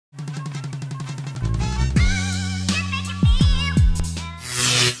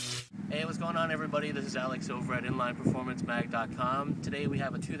going on, everybody? This is Alex over at InlinePerformanceMag.com. Today we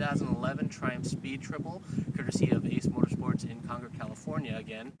have a 2011 Triumph Speed Triple, courtesy of Ace Motorsports in Concord, California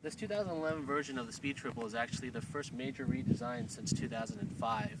again. This 2011 version of the Speed Triple is actually the first major redesign since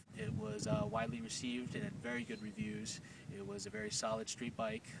 2005. It was widely received and had very good reviews. It was a very solid street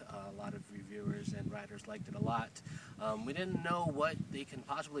bike. A lot of reviewers and riders liked it a lot. We didn't know what they can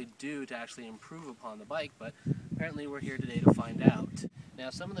possibly do to actually improve upon the bike, but apparently we're here today to find out. Now,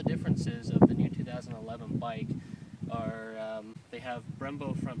 some of the differences of the new 2011 bike are they have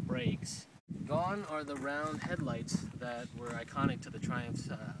Brembo front brakes. Gone are the round headlights that were iconic to the Triumph's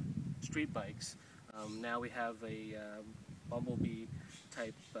street bikes. Now we have a bumblebee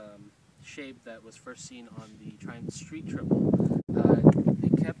type shape that was first seen on the Triumph Street Triple.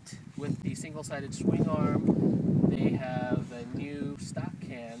 They kept with the single-sided swing arm. They have a new stock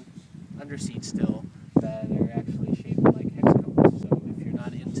can underseat still that are actually shaped like hexagons. So if you're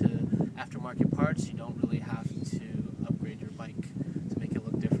not into aftermarket parts, you don't really have to upgrade your bike to make it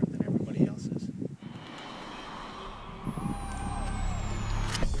look different than everybody else's.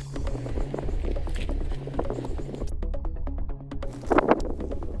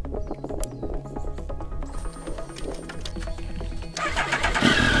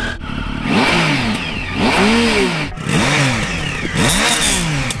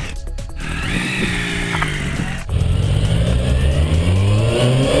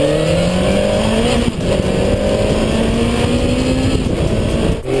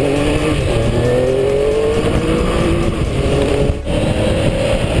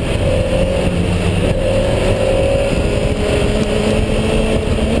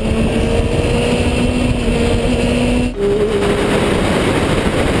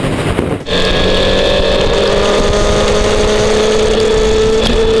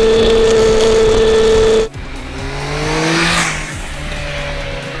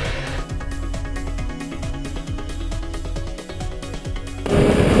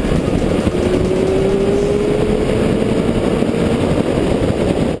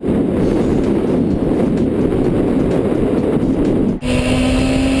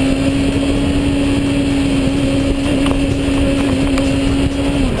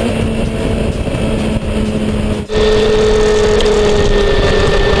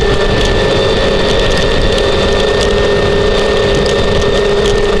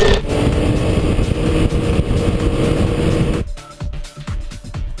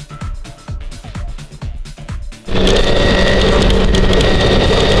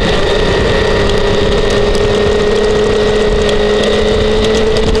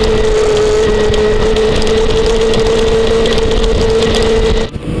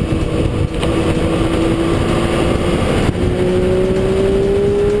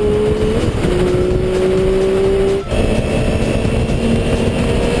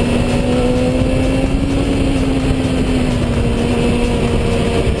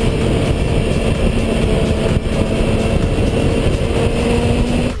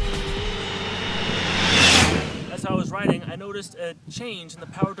 I noticed a change in the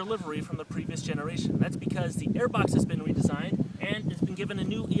power delivery from the previous generation. That's because the airbox has been redesigned and it's been given a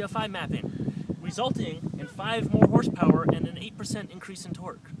new EFI mapping, resulting in 5 more horsepower and an 8% increase in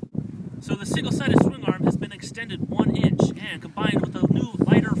torque. So the single-sided swing arm has been extended 1 inch, and combined with a new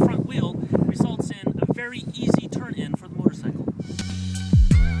lighter front wheel results in a very easy turn-in for the motorcycle.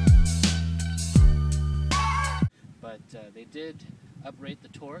 But they did uprate the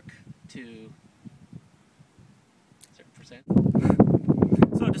torque to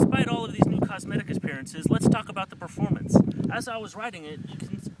 7%. So despite all of these new cosmetic appearances, let's talk about the performance. As I was riding it,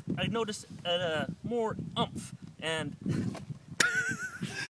 I noticed more oomph, and